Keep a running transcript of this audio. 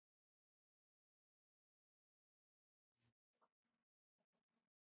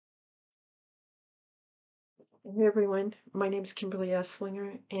Hey everyone, my name is Kimberly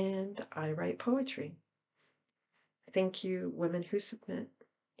Esslinger and I write poetry. Thank you, Women Who Submit,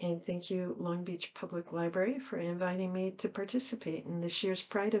 and thank you, Long Beach Public Library, for inviting me to participate in this year's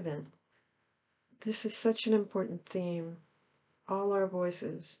Pride event. This is such an important theme, all our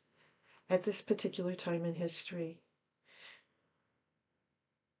voices, at this particular time in history.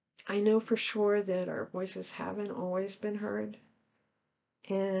 I know for sure that our voices haven't always been heard,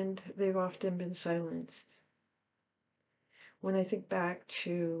 and they've often been silenced. When I think back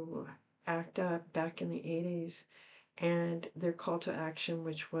to ACT UP back in the 80s and their call to action,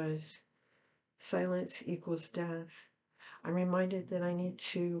 which was silence equals death, I'm reminded that I need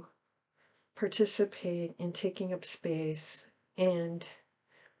to participate in taking up space and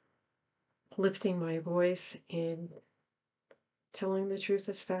lifting my voice and telling the truth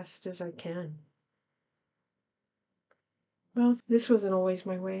as fast as I can. Well, this wasn't always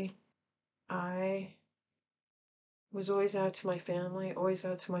my way. I was always out to my family, always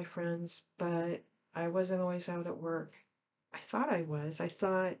out to my friends, but I wasn't always out at work. I thought I was. I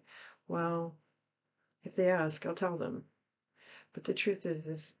thought, well, if they ask, I'll tell them. But the truth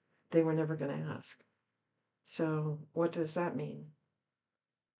is they were never going to ask. So what does that mean?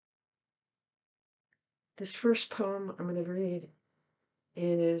 This first poem I'm going to read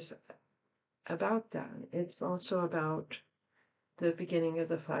is about that. It's also about the beginning of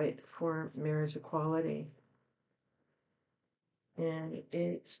the fight for marriage equality. And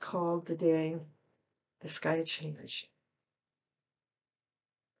it's called The Day the Sky Changed.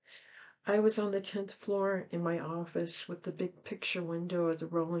 I was on the 10th floor in my office with the big picture window of the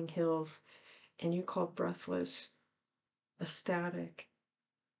rolling hills, and you called breathless, ecstatic.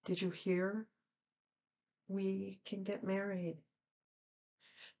 Did you hear? We can get married.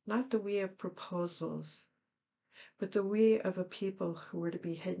 Not the we of proposals, but the we of a people who were to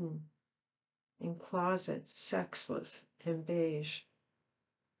be hidden in closets, sexless and beige.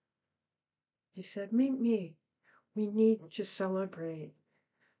 You said, meet me. We need to celebrate.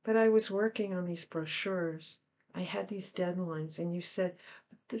 But I was working on these brochures. I had these deadlines, and you said,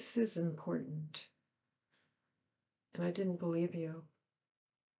 but this is important. And I didn't believe you.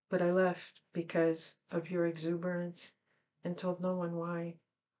 But I left because of your exuberance and told no one why.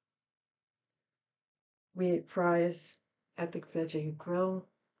 We ate fries at the veggie grill,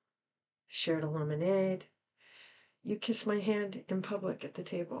 shared a lemonade. You kissed my hand in public at the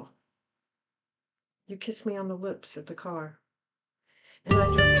table. You kissed me on the lips at the car. And I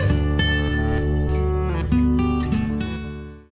drove